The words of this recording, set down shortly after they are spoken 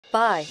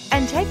by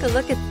and take a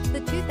look at the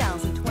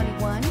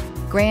 2021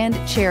 Grand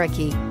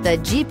Cherokee. The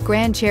Jeep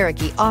Grand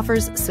Cherokee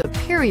offers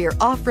superior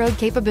off-road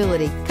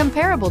capability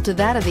comparable to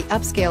that of the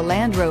upscale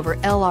Land Rover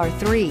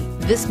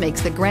LR3. This makes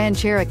the Grand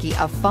Cherokee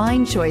a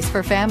fine choice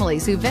for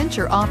families who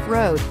venture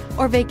off-road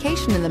or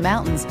vacation in the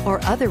mountains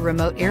or other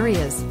remote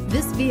areas.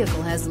 This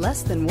vehicle has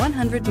less than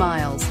 100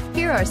 miles.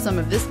 Here are some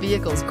of this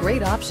vehicle's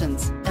great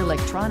options: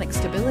 electronic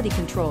stability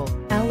control,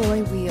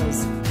 alloy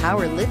wheels,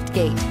 power lift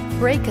gate,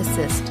 brake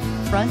assist,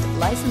 front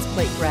license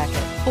plate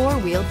bracket,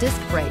 four-wheel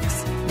disc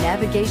brakes,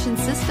 navigation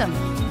system,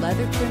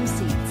 leather trim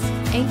seats,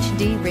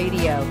 HD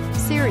radio,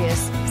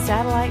 Sirius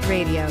satellite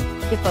radio.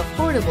 If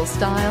affordable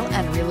style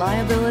and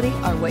reliability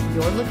are what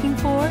you're looking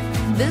for,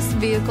 this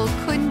vehicle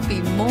couldn't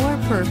be more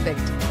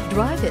perfect.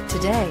 Drive it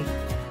today.